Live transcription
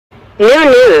New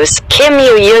news, Kim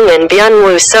Yoo-young and Byeon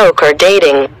Seok are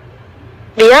dating.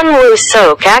 Byeon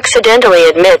Seok accidentally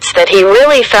admits that he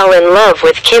really fell in love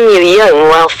with Kim Yoo-young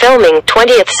while filming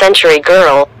 20th Century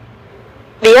Girl.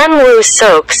 Byeon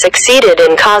Seok succeeded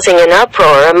in causing an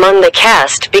uproar among the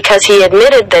cast because he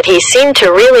admitted that he seemed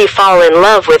to really fall in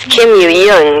love with Kim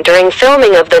Yoo-young during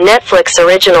filming of the Netflix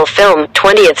original film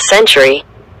 20th Century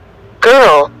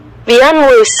Girl. Byeon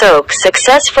Seok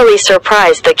successfully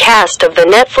surprised the cast of the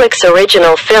Netflix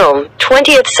original film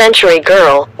 20th Century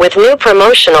Girl with new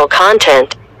promotional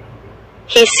content.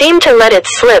 He seemed to let it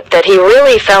slip that he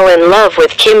really fell in love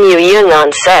with Kim Yoo-young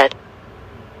on set.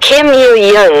 Kim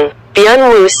Yoo-young,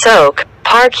 Byeon Seok,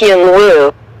 Park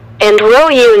Young-woo, and Ro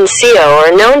Yoon-seo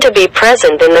are known to be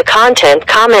present in the content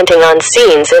commenting on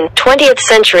scenes in 20th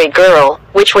Century Girl,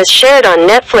 which was shared on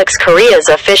Netflix Korea's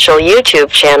official YouTube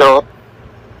channel.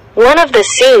 One of the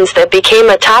scenes that became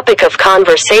a topic of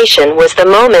conversation was the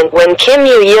moment when Kim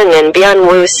Yoo-young and Byeon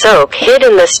Seok hid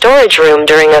in the storage room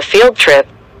during a field trip.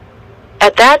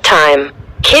 At that time,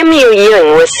 Kim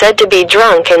Yoo-young was said to be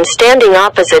drunk and standing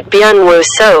opposite Byeon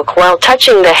Seok while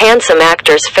touching the handsome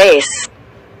actor's face.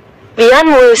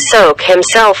 Byeon Seok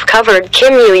himself covered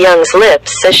Kim Yoo-young's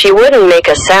lips so she wouldn't make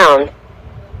a sound.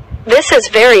 "This is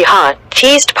very hot,"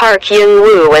 teased Park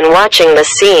Young-woo when watching the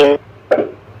scene.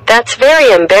 "That's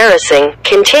very embarrassing,"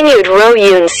 continued Ro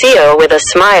Yoon-seo with a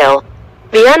smile.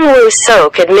 Byeon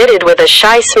Seok admitted with a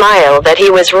shy smile that he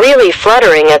was really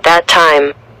fluttering at that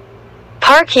time.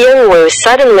 Park Young-woo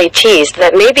suddenly teased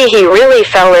that maybe he really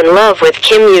fell in love with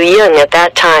Kim Yoo-young at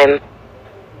that time.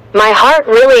 "My heart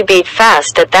really beat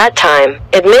fast at that time,"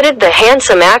 admitted the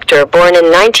handsome actor born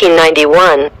in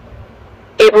 1991.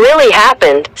 "It really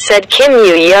happened," said Kim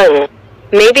Yoo-young.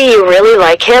 "Maybe you really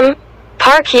like him?"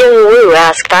 Park Young-woo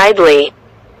asked idly.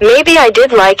 "Maybe I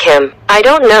did like him, I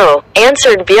don't know,"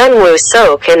 answered Byeon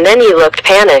Seok, and then he looked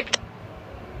panicked.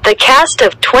 The cast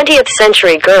of 20th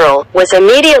Century Girl was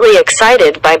immediately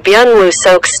excited by Byeon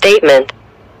Seok's statement.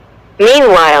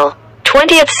 Meanwhile,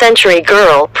 20th Century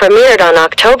Girl premiered on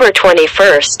October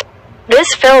 21st.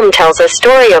 This film tells a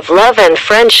story of love and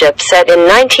friendship set in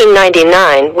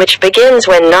 1999, which begins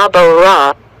when Na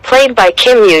Bo-ra, played by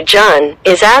Kim Yoo-jun,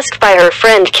 is asked by her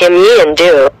friend Kim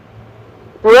Yeon-do,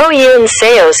 Ro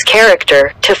Yoon-seo's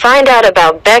character, to find out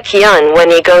about Byeon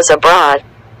when he goes abroad.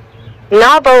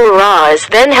 Na Bo-ra is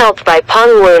then helped by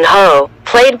Pung Woon-ho,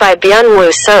 played by Byeon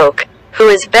Seok, who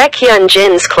is Byeon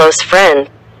Jin's close friend.